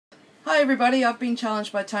Hi everybody, I've been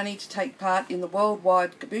challenged by Tony to take part in the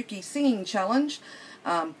worldwide Kabuki singing challenge.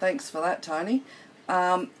 Thanks for that, Tony.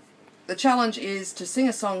 The challenge is to sing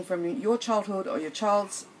a song from your childhood or your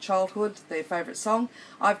child's childhood, their favourite song.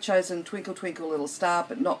 I've chosen Twinkle Twinkle Little Star,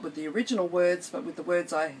 but not with the original words, but with the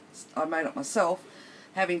words I made up myself,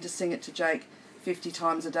 having to sing it to Jake 50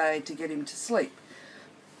 times a day to get him to sleep.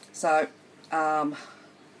 So, here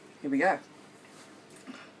we go.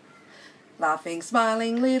 Laughing,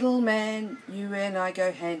 smiling little man, you and I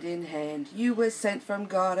go hand in hand. You were sent from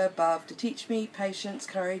God above to teach me patience,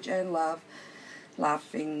 courage and love.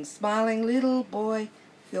 Laughing, smiling little boy,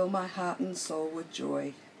 fill my heart and soul with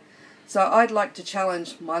joy. So I'd like to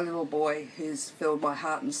challenge my little boy who's filled my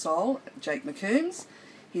heart and soul, Jake McCombs,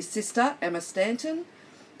 his sister Emma Stanton,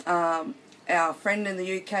 our friend in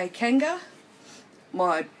the UK, Kanga,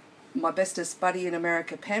 my bestest buddy in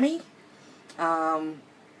America, Pammy,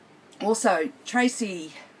 also,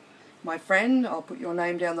 Tracy, my friend, I'll put your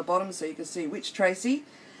name down the bottom so you can see which Tracy.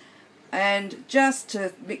 And just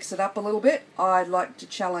to mix it up a little bit, I'd like to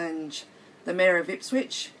challenge the Mayor of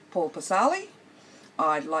Ipswich, Paul Pasali.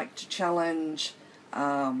 I'd like to challenge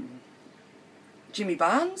Jimmy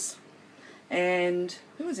Barnes. And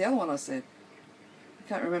who was the other one I said? I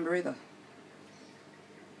can't remember either.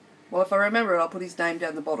 Well, if I remember it, I'll put his name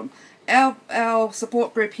down the bottom. Our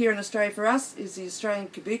support group here in Australia for us is the Australian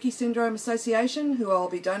Kabuki Syndrome Association, who I'll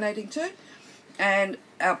be donating to. And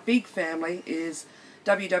our big family is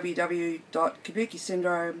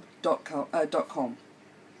www.kabukisyndrome.com.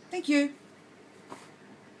 Thank you.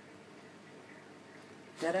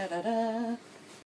 Da da da da.